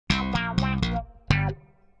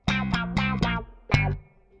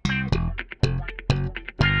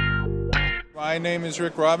My name is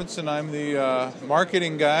Rick Robinson. I'm the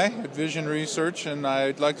marketing guy at Vision Research, and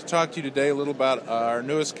I'd like to talk to you today a little about our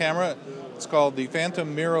newest camera. It's called the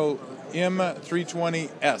Phantom MIRO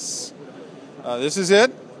M320S. This is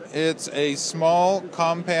it. It's a small,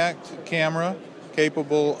 compact camera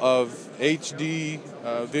capable of HD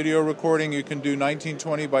video recording. You can do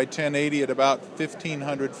 1920 by 1080 at about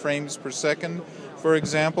 1500 frames per second, for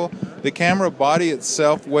example. The camera body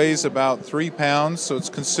itself weighs about 3 pounds, so it's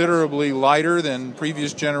considerably lighter than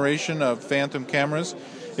previous generation of Phantom cameras.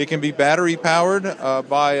 It can be battery powered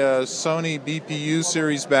by a Sony BPU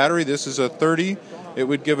series battery. This is a 30. It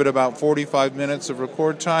would give it about 45 minutes of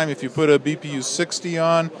record time. If you put a BPU 60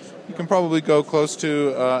 on, you can probably go close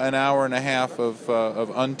to an hour and a half of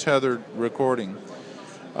untethered recording.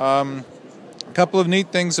 A couple of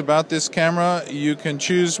neat things about this camera. You can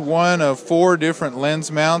choose one of 4 different lens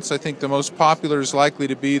mounts. I think the most popular is likely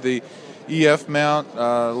to be the EF mount,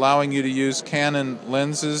 allowing you to use Canon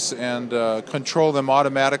lenses and control them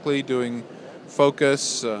automatically, doing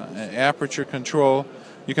focus, aperture control.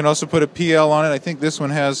 You can also put a PL on it. I think this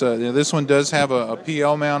one has this one does have a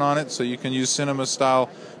PL mount on it, so you can use cinema style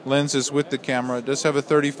lenses with the camera. It does have a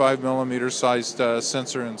 35mm sized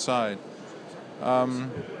sensor inside.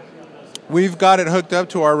 We've got it hooked up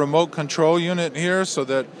to our remote control unit here, so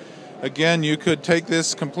that again you could take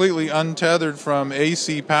this completely untethered from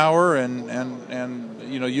AC power and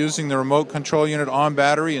you know, using the remote control unit on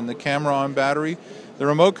battery and the camera on battery. The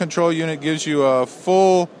remote control unit gives you a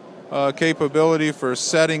full capability for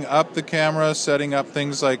setting up the camera, setting up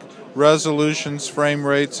things like resolutions, frame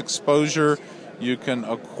rates, exposure. You can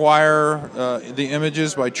acquire the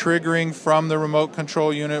images by triggering from the remote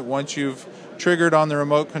control unit. Once you've triggered on the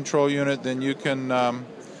remote control unit, then you can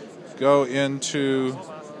go into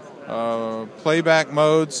playback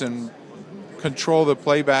modes and control the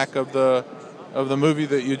playback of the movie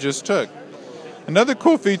that you just took. Another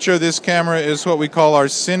cool feature of this camera is what we call our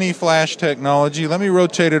Cine Flash technology. Let me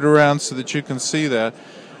rotate it around so that you can see that.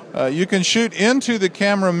 You can shoot into the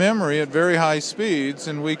camera memory at very high speeds,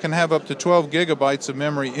 and we can have up to 12 gigabytes of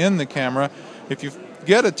memory in the camera. If you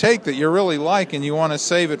get a take that you really like and you want to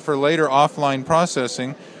save it for later offline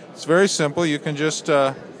processing, it's very simple. You can just,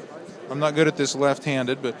 I'm not good at this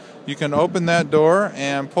left-handed, but you can open that door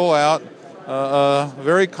and pull out a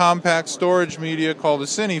very compact storage media called a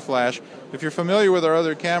Cine Flash. If you're familiar with our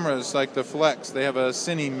other cameras like the Flex, they have a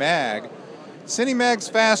Cine Mag. Cine Mag's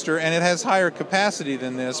faster and it has higher capacity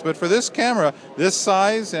than this, but for this camera, this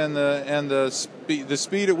size and the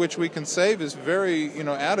speed at which we can save is very, you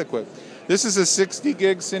know, adequate. This is a 60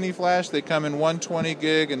 gig Cine Flash. They come in 120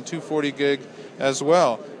 gig and 240 gig as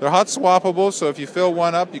well. They're hot swappable, so if you fill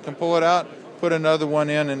one up, you can pull it out, put another one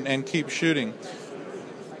in, and keep shooting.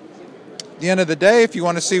 At the end of the day, if you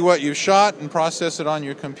want to see what you've shot and process it on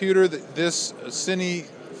your computer, this Cine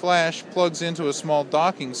Flash plugs into a small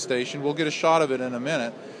docking station. We'll get a shot of it in a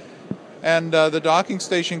minute. And the docking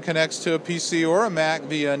station connects to a PC or a Mac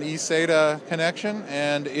via an eSATA connection,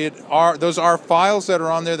 and those are files that are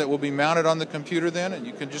on there that will be mounted on the computer then, and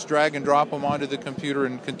you can just drag and drop them onto the computer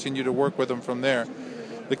and continue to work with them from there.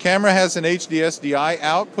 The camera has an HDSDI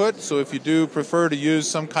output, so if you do prefer to use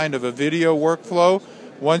some kind of a video workflow,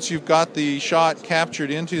 once you've got the shot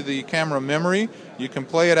captured into the camera memory, you can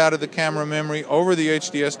play it out of the camera memory over the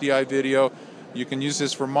HDSDI video. You can use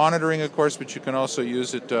this for monitoring, of course, but you can also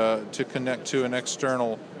use it to connect to an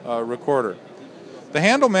external recorder. The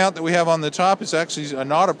handle mount that we have on the top is actually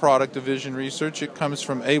not a product of Vision Research. It comes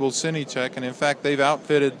from Able Cinetech, and in fact they've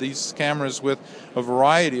outfitted these cameras with a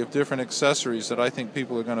variety of different accessories that I think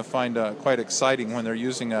people are going to find quite exciting when they're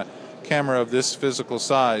using a camera of this physical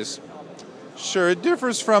size. Sure, it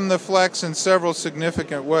differs from the Flex in several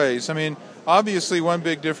significant ways. I mean, obviously one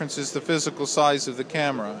big difference is the physical size of the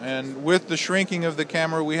camera, and with the shrinking of the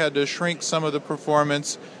camera we had to shrink some of the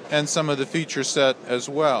performance and some of the feature set as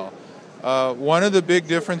well. One of the big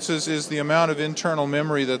differences is the amount of internal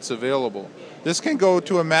memory that's available. This can go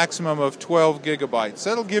to a maximum of 12 gigabytes.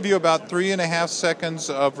 That'll give you about 3.5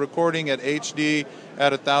 seconds of recording at HD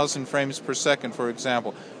at 1,000 frames per second, for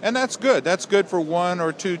example. And that's good. That's good for 1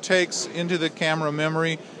 or 2 takes into the camera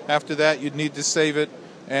memory. After that, you'd need to save it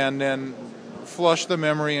and then flush the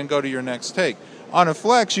memory and go to your next take. On a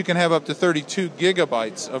Flex, you can have up to 32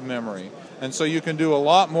 gigabytes of memory. And so you can do a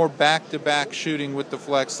lot more back-to-back shooting with the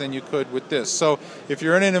Flex than you could with this. So if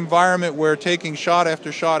you're in an environment where taking shot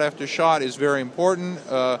after shot after shot is very important,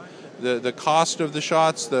 the cost of the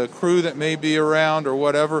shots, the crew that may be around or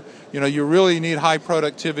whatever, you know, you really need high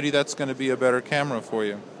productivity, that's going to be a better camera for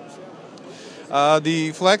you.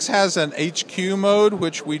 The Flex has an HQ mode,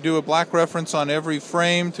 which we do a black reference on every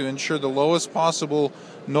frame to ensure the lowest possible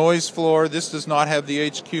noise floor. This does not have the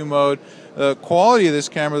HQ mode. The quality of this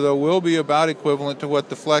camera, though, will be about equivalent to what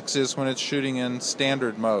the Flex is when it's shooting in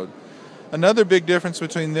standard mode. Another big difference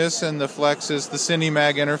between this and the Flex is the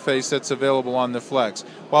CineMag interface that's available on the Flex.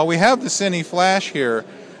 While we have the Cine Flash here,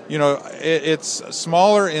 you know, it's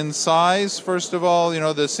smaller in size. First of all, you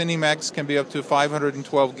know, the CineMags can be up to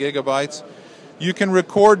 512 gigabytes. You can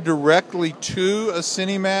record directly to a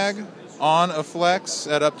CineMag on a Flex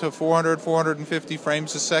at up to 450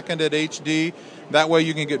 frames a second at HD. That way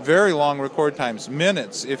you can get very long record times,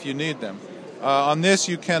 minutes if you need them. On this,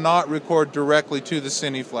 you cannot record directly to the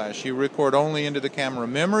Cine Flash. You record only into the camera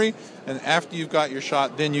memory, and after you've got your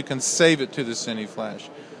shot, then you can save it to the Cine Flash.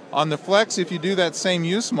 On the Flex, if you do that same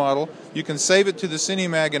use model, you can save it to the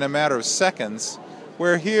CineMag in a matter of seconds,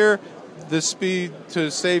 where here, the speed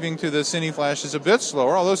to saving to the Cine Flash is a bit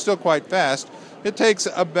slower, although still quite fast. It takes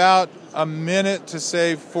about a minute to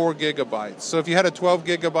save 4 gigabytes. So if you had a 12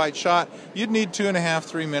 gigabyte shot, you'd need 2.5,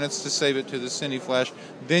 3 minutes to save it to the Cine Flash.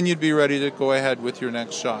 Then you'd be ready to go ahead with your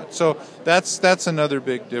next shot. So that's another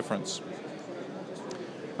big difference.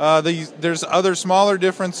 There's other smaller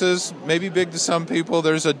differences, maybe big to some people.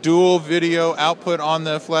 There's a dual video output on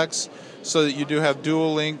the Flex, so that you do have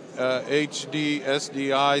dual link HD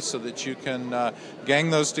SDI, so that you can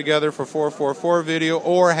gang those together for 444 video,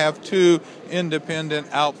 or have two independent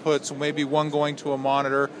outputs, maybe one going to a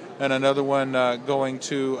monitor and another one going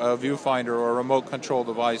to a viewfinder or a remote control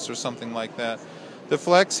device or something like that. The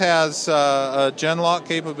Flex has a gen lock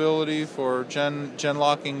capability for gen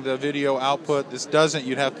locking the video output. This doesn't.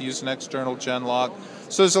 You'd have to use an external gen lock.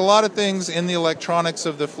 So there's a lot of things in the electronics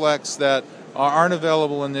of the Flex that aren't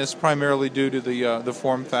available in this, primarily due to the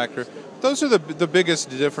form factor. Those are the biggest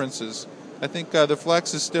differences. I think the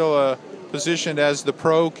Flex is still positioned as the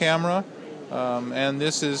pro camera, and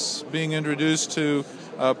this is being introduced to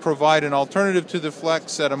provide an alternative to the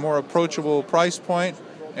Flex at a more approachable price point,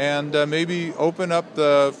 and maybe open up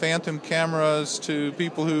the Phantom cameras to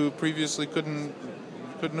people who previously couldn't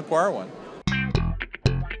acquire one.